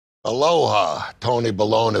Aloha, Tony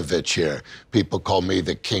Bolonovich here. People call me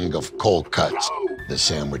the king of cold cuts. The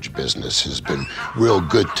sandwich business has been real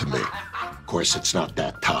good to me. Of course, it's not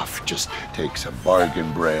that tough. Just take some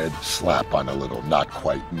bargain bread, slap on a little not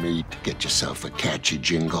quite meat, get yourself a catchy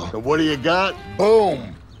jingle. And what do you got?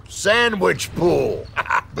 Boom! Sandwich pool!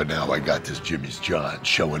 But now I got this Jimmy's John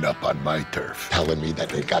showing up on my turf, telling me that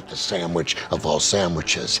they got the sandwich of all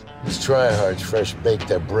sandwiches. These tryhards fresh bake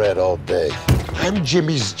their bread all day. I'm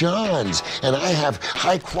Jimmy's John's, and I have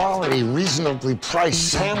high-quality, reasonably priced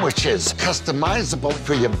sandwiches, customizable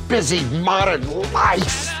for your busy modern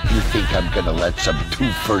life. You think I'm gonna let some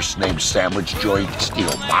two first-name sandwich joint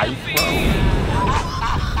steal my throne?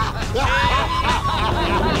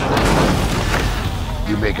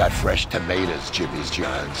 You may got fresh tomatoes, Jimmy's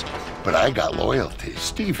John's, but I got loyalty.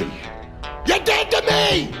 Stevie, you're dead to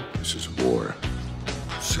me! This is war.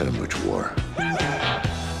 Sandwich war.